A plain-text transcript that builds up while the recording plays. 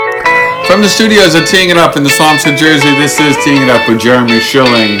From the studios of Teeing It Up in the Swamps, New Jersey, this is Teeing It Up with Jeremy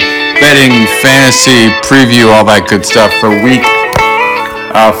Schilling. Betting, fantasy, preview, all that good stuff for week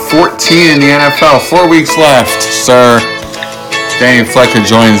 14 in the NFL. 4 weeks left, sir. Danny Flecker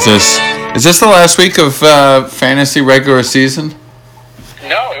joins us. Is this the last week of fantasy regular season?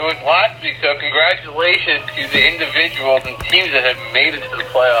 No, it was last week, so congratulations to the individuals and teams that have made it to the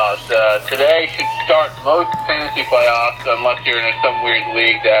playoffs. Today should start most fantasy playoffs, unless you're in some weird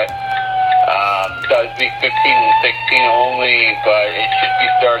league that does week 15 and 16 only, but it should be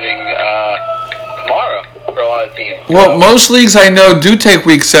starting tomorrow for a lot of teams. Well, most leagues I know do take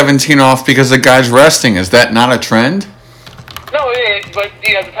week 17 off because the guy's resting. Is that not a trend? No, it is, but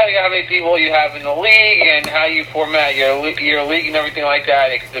depending on how many people you have in the league and how you format your league and everything like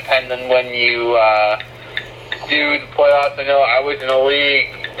that, it can depend on when you do the playoffs. I know I was in a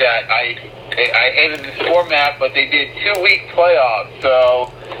league that I hated this format, but they did 2-week playoffs,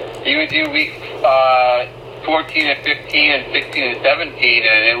 so you would do week 14 and 15 and 16 and 17,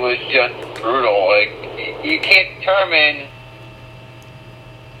 and it was just brutal. Like, you can't determine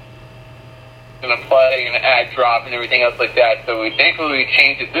going to play and add drop and everything else like that. So thankfully we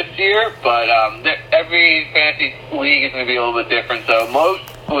changed it this year, but every fantasy league is going to be a little bit different. So most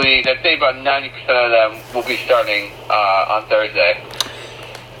leagues, I'd say about 90% of them will be starting on Thursday.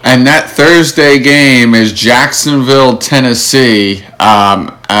 And that Thursday game is Jacksonville, Tennessee,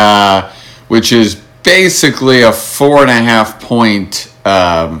 which is basically a 4.5 point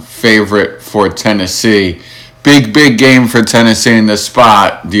favorite for Tennessee. Big game for Tennessee in this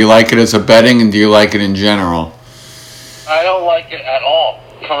spot. Do you like it as a betting, and do you like it in general? I don't like it at all.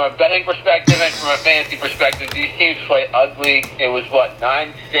 From a betting perspective and from a fantasy perspective, these teams play ugly. It was,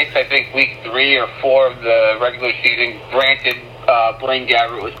 9-6, I think, week 3 or 4 of the regular season. Granted, Blaine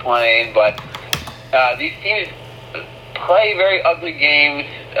Gabbert was playing, but these teams play very ugly games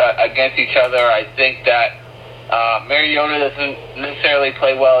against each other. I think that Mariota doesn't necessarily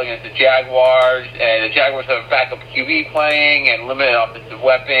play well against the Jaguars, and the Jaguars have a backup QB playing and limited offensive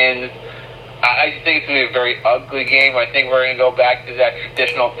weapons. I just think it's going to be a very ugly game. I think we're going to go back to that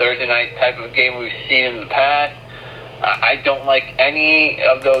traditional Thursday night type of game we've seen in the past. I don't like any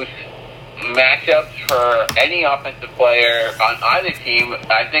of those matchups for any offensive player on either team.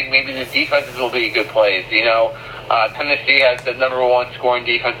 I think maybe the defenses will be good plays. Tennessee has the number 1 scoring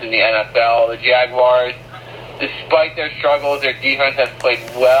defense in the NFL. The Jaguars, despite their struggles, their defense has played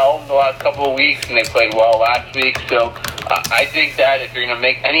well in the last couple of weeks, and they played well last week. So I think that if you're going to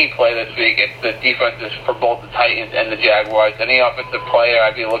make any play this week, it's the defenses for both the Titans and the Jaguars. Any offensive player,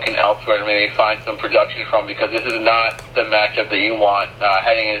 I'd be looking elsewhere to maybe find some production from, because this is not the matchup that you want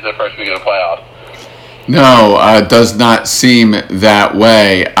heading into the first week of the playoffs. No, it does not seem that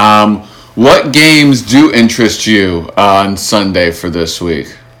way. What games do interest you on Sunday for this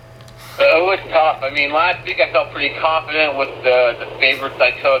week? It was tough. I mean, last week I felt pretty confident with the favorites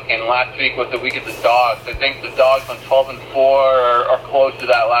I took, and last week was the week of the dogs. I think the dogs on 12-4 are close to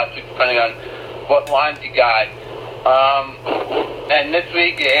that last week, depending on what lines you got. And this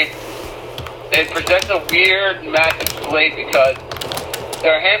week it presents a weird matchup slate, because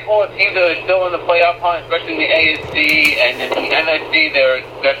there are a handful of teams that are still in the playoff hunt, especially in the AFC, and in the NFC.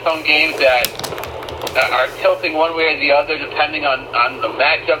 There's some games that are tilting one way or the other depending on the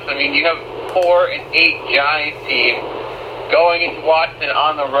matchups. I mean, you have 4 and 8 Giants teams going into Washington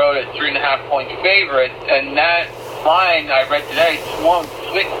on the road at 3.5 point favorites, and that line I read today swung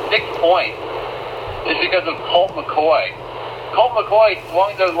 6 points just because of Colt McCoy. Colt McCoy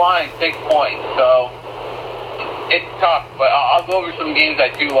swung those lines 6 points, so it's tough, but I'll go over some games I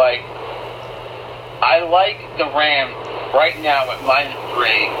do like. I like the Rams right now at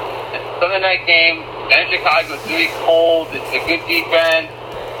 -3. It's a Sunday night game, and Chicago. It's going to be cold. It's a good defense,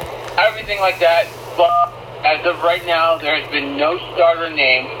 everything like that. But as of right now, there has been no starter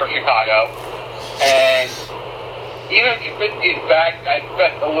named for Chicago. And even if Trubisky is back, I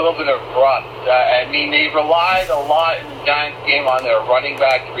expect a little bit of rust. I mean, they relied a lot in the Giants game on their running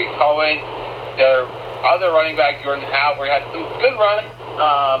back, Tariq Cohen. Their other running back, Jordan Howard, had some good runs,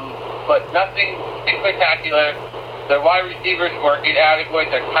 but nothing spectacular. Their wide receivers were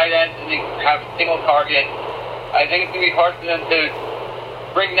inadequate. Their tight ends didn't have a single target. I think it's going to be hard for them to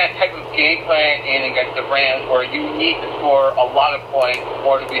bring that type of game plan in against the Rams, where you need to score a lot of points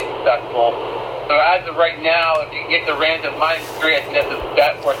for to be successful. So as of right now, if you can get the Rams at -3, I think that's a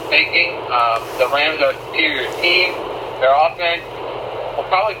bet worth taking. The Rams are a superior team. Their offense will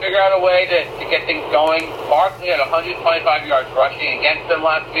probably figure out a way to get things going. Barkley had 125 yards rushing against them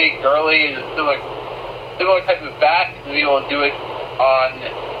last week. Gurley is a similar type of back to be able to do it on,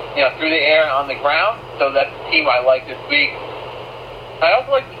 through the air and on the ground. So that's the team I like this week. I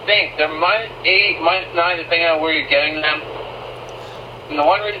also like the Saints. They're -8, -9, depending on where you're getting them. And the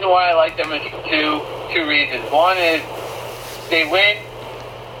one reason why I like them is two reasons. One is they win,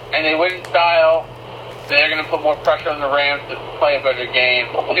 and they win in style. They're going to put more pressure on the Rams to play a better game.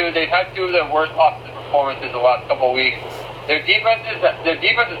 Two, they've had two of their worst offensive performances the last couple of weeks. Their defense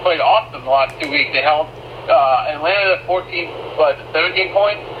has played awesome the last 2 weeks. They held Atlanta to 17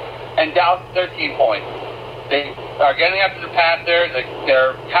 points, and Dallas 13 points. They are getting after the passer.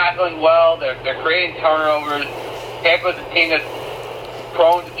 They're tackling well. They're creating turnovers. Tampa's a team that's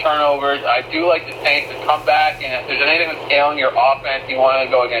prone to turnovers. I do like the Saints to come back, and if there's anything that's ailing your offense, you want to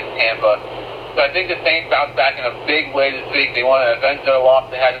go against Tampa. So I think the Saints bounce back in a big way this week. They want to avenge their loss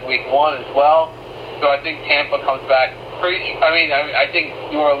they had in Week 1 as well. So I think Tampa comes back I think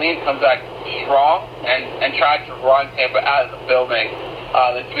New Orleans comes back strong and tries to run Tampa out of the building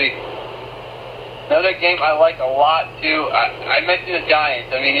this week. Another game I like a lot, too, I mentioned the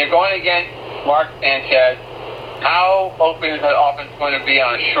Giants. I mean, you're going against Mark Sanchez. How open is that offense going to be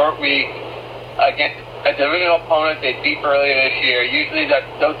on a short week against a divisional opponent they beat earlier this year? Usually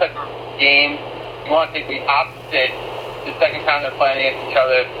those type of games, you want to take the opposite the second time they're playing against each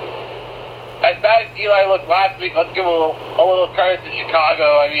other. As bad as Eli looked last week, let's give a little credit to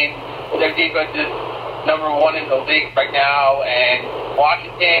Chicago. I mean, their defense is number 1 in the league right now, and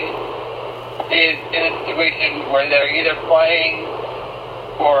Washington is in a situation where they're either playing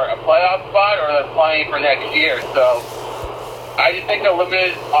for a playoff spot or they're playing for next year. So I just think the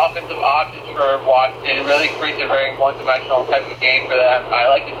limited offensive options for Washington really creates a very one-dimensional type of game for them. I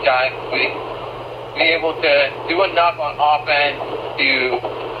like the Giants to be able to do enough on offense to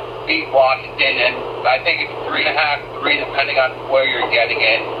beat Washington, and I think it's 3.5, 3, depending on where you're getting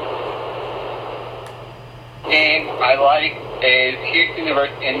it. Game I like is Houston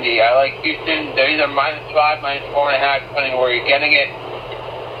versus Indy. I like Houston. They're either -5, -4.5, depending on where you're getting it.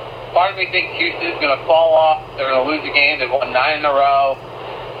 Part of me thinks Houston's going to fall off. They're going to lose the game. They've won 9 in a row.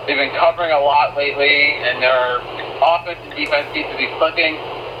 They've been covering a lot lately, and their offense and defense seems to be clicking.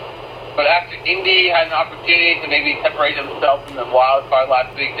 But after Indy had an opportunity to maybe separate themselves from the wild card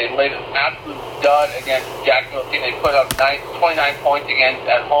last week, they laid an absolute dud against Jacksonville team. They put up 29 points against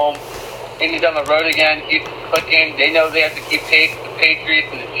at home. Indy's on the road again. Houston's clicking. They know they have to keep pace with the Patriots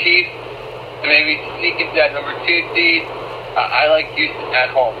and the Chiefs to maybe sneak into that number 2 seed. I like Houston at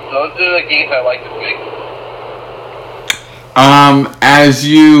home. So those are the games I like this week. As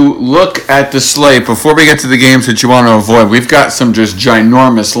you look at the slate, before we get to the games that you want to avoid, we've got some just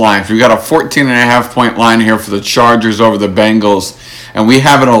ginormous lines. We've got a 14.5-point line here for the Chargers over the Bengals, and we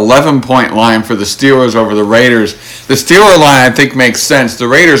have an 11-point line for the Steelers over the Raiders. The Steelers line, I think, makes sense. The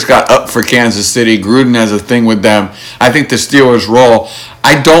Raiders got up for Kansas City. Gruden has a thing with them. I think the Steelers roll.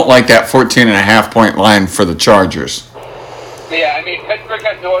 I don't like that 14.5-point line for the Chargers. Yeah, I mean, Pittsburgh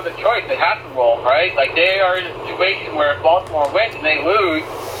has no other choice. They have to roll, right? Like, they are in a situation where if Baltimore wins and they lose,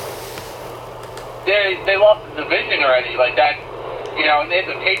 they lost the division already. Like, that, and they have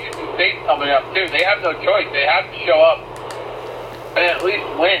the Patriots and Saints coming up, too. They have no choice. They have to show up and at least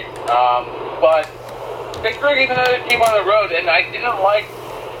win. But Pittsburgh is another team on the road, and I didn't like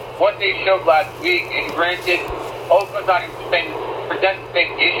what they showed last week. And granted, Oakland's not going to present the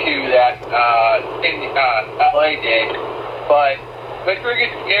same issue that LA did. But Pittsburgh is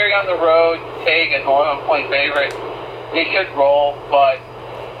scary on the road to take as a 1-point favorite. They should roll, but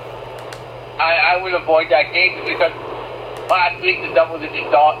I would avoid that game just because last week the double-digit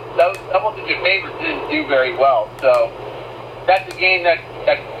favorites didn't do very well. So that's a game that's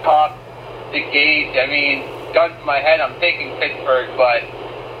tough to gauge. I mean, gun to my head, I'm taking Pittsburgh, but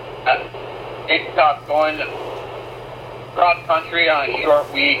it's tough going cross country on a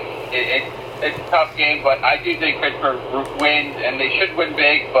short week. It's a tough game, but I do think Pittsburgh wins, and they should win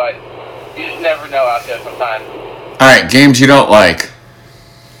big, but you just never know out there sometimes. All right, games you don't like.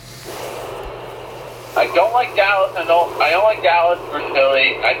 I don't like Dallas. I don't like Dallas versus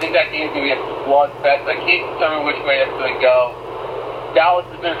Philly. I think that game's going to be a bloodfest. I can't determine which way that's going to go. Dallas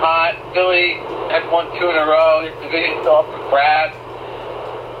has been hot. Philly has won 2 in a row. This division's still up for grabs.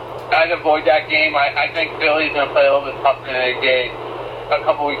 I'd avoid that game. I think Philly's going to play a little bit tougher than they did a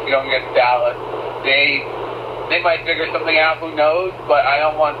couple weeks ago against Dallas. They might figure something out, who knows, but I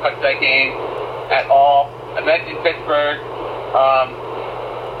don't want to touch that game at all. I mentioned Pittsburgh.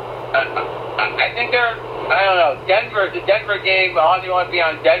 I think I don't know, the Denver game, a lot of you want to be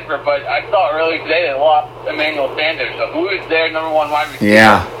on Denver, but I saw earlier today they lost Emmanuel Sanders, so who is their number 1 wide receiver?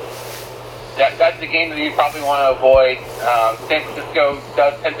 Yeah. That's the game that you probably want to avoid. San Francisco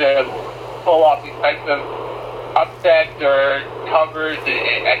does tend to pull off these types of upsets or covers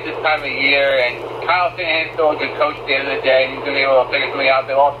at this time of year and Kyle Shanahan's still a good coach at the end of the day. He's going to be able to figure something out.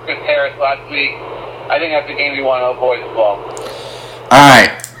 They lost Chris Harris last week. I think that's the game you want to avoid as well. All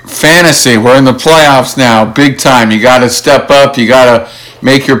right, fantasy. We're in the playoffs now, big time. You got to step up. You got to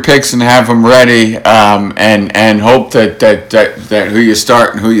make your picks and have them ready, and hope that who you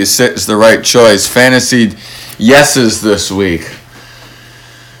start and who you sit is the right choice. Fantasy yeses this week.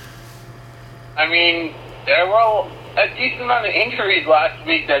 I mean, there were a decent amount of injuries last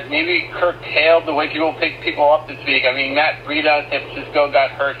week that maybe curtailed the way people pick people up this week. I mean, Matt Breida in San Francisco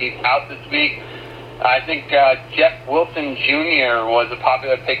got hurt. He's out this week. I think Jeff Wilson Jr. was a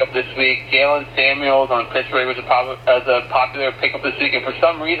popular pickup this week. Jalen Samuels on Pittsburgh was a popular pickup this week. And for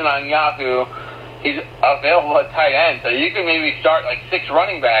some reason on Yahoo, he's available at tight end. So you can maybe start like 6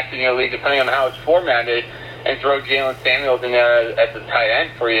 running backs in your league, depending on how it's formatted, and throw Jalen Samuels in there as the tight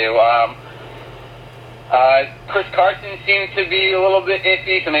end for you. Chris Carson seems to be a little bit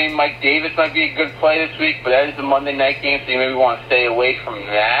iffy, so maybe Mike Davis might be a good play this week, but that is a Monday night game, so you maybe want to stay away from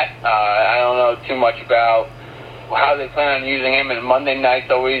that. I don't know too much about how they plan on using him, and Monday night's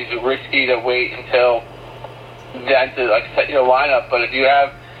always risky to wait until then to like set your lineup, but if you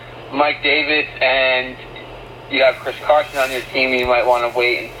have Mike Davis and you have Chris Carson on your team, you might want to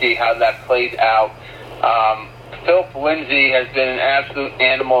wait and see how that plays out. Philip Lindsay has been an absolute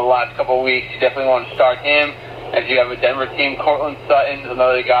animal the last couple of weeks. You definitely want to start him as you have a Denver team. Cortland Sutton's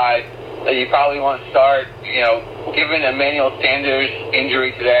another guy that you probably want to start. You know, given Emmanuel Sanders'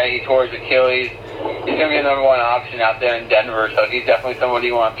 injury today, he tore his Achilles. He's going to be the number 1 option out there in Denver, so he's definitely somebody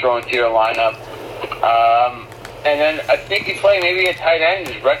you want to throw into your lineup. And then I think you play maybe a tight end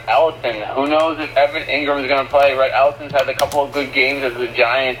is Rhett Ellison. Who knows if Evan Ingram is going to play? Rhett Ellison's had a couple of good games as a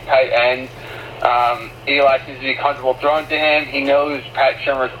Giants tight end. Eli seems to be comfortable throwing to him. He knows Pat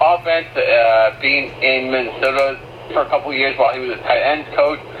Shurmur's offense, being in Minnesota for a couple of years while he was a tight ends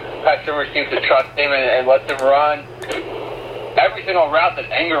coach. Pat Shurmur seems to trust him and lets him run every single route that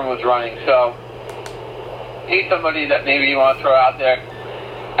Ingram was running. So he's somebody that maybe you want to throw out there.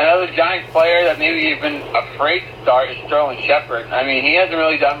 Another Giants player that maybe you've been afraid to start is Sterling Shepard. I mean, he hasn't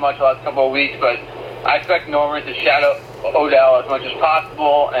really done much the last couple of weeks, but I expect Norman to shadow Odell as much as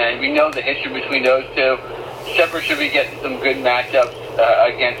possible, and we know the history between those two. Shepard should be getting some good matchups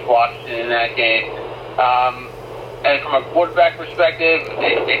against Washington in that game. And from a quarterback perspective,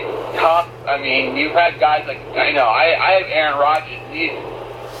 it's tough. I mean, you've had guys like, I have Aaron Rodgers. He's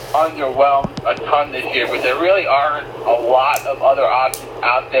underwhelmed a ton this year, but there really aren't a lot of other options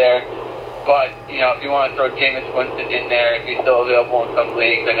out there. But, you know, if you want to throw Jameis Winston in there, if he's still available in some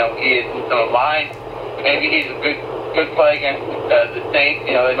leagues, I know he is in some of mine. Maybe he's a good play against the Saints.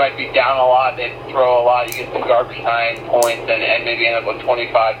 You know, they might be down a lot. They throw a lot. You get some garbage time points and maybe end up with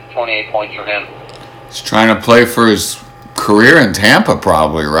 25 to 28 points from him. He's trying to play for his career in Tampa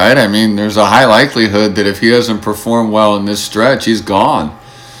probably, right? I mean, there's a high likelihood that if he doesn't perform well in this stretch, he's gone.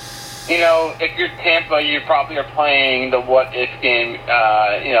 You know, if you're Tampa, you probably are playing the what-if game.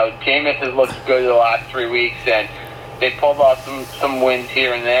 Jameis has looked good the last 3 weeks, and they pulled off some wins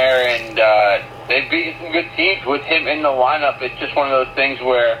here and there, and they've beaten some good teams with him in the lineup. It's just one of those things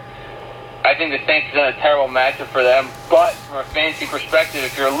where I think the Saints is in a terrible matchup for them. But from a fantasy perspective,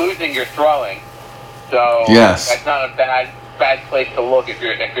 if you're losing, you're throwing. So yes, that's not a bad place to look if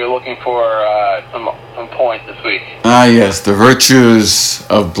you're looking for some points this week. Yes, the virtues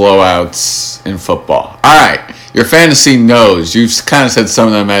of blowouts in football. All right, your fantasy knows. You've kind of said some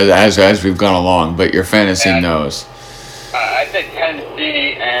of them as we've gone along, but your fantasy knows. I said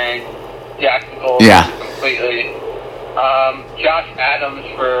Tennessee and Jacksonville completely. Josh Adams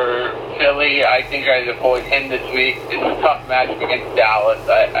for Philly, I think I'd avoid him this week. It's a tough matchup against Dallas.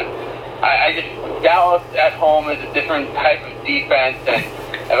 Dallas at home is a different type of defense, and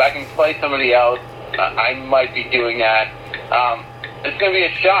if I can play somebody else, I might be doing that. It's going to be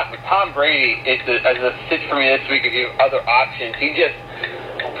a shock, but Tom Brady is a sit for me this week if you have other options. He just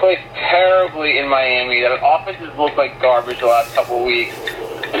plays terribly in Miami. The offenses look like garbage the last couple of weeks.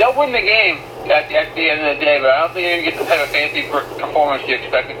 They'll win the game at the end of the day, but I don't think you're going to get the type of fantasy performance you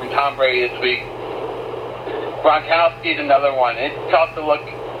expected from Tom Brady this week. Gronkowski's another one. It's tough to look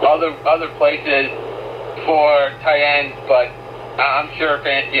other places for tight ends, but I'm sure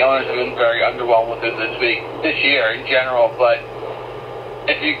fantasy owners have been very underwhelmed with it this year in general. But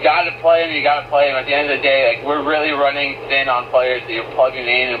if you got to play him, you got to play him. At the end of the day, like, we're really running thin on players that you're plugging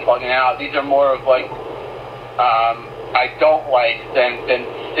in and plugging out. These are more of like I don't like than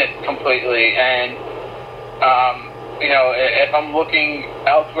sit completely. And if I'm looking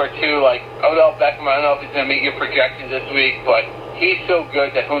elsewhere too, like Odell Beckham, I don't know if he's going to meet your projections this week, but he's so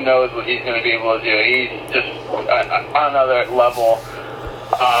good that who knows what he's going to be able to do. He's just on another level.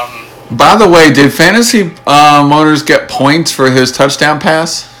 By the way, did fantasy owners get points for his touchdown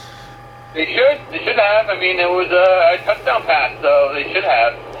pass? They should. They should have. I mean, it was a touchdown pass, so they should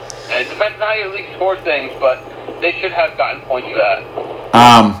have. And it depends on how you league score things, but they should have gotten points for that.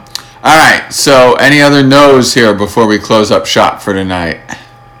 All right. So, any other no's here before we close up shop for tonight?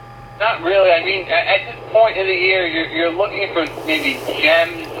 Not really. I mean, at this point in the year, you're looking for maybe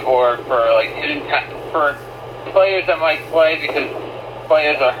gems or for like for players that might play because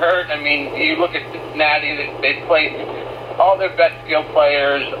players are hurt. I mean, you look at Cincinnati; they played all their best skilled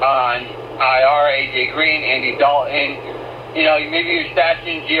players on IR. AJ Green, Andy Dalton. You know, maybe you're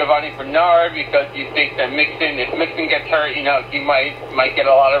stashing Giovanni Bernard because you think that if Mixon gets hurt, you know, he might get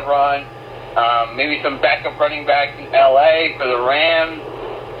a lot of run. Maybe some backup running backs in LA for the Rams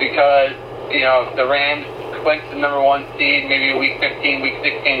because, you know, if the Rams clinch the number 1 seed, maybe week 15, week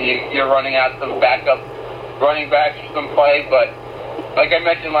 16, you're running out some backup running backs for some play. But like I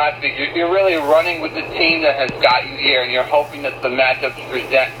mentioned last week, you're really running with the team that has got you here, and you're hoping that the matchups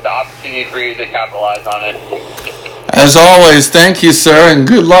present the opportunity for you to capitalize on it. As always, thank you, sir, and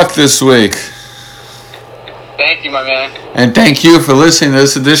good luck this week. Thank you, my man. And thank you for listening to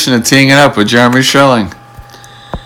this edition of Teeing It Up with Jeremy Schilling.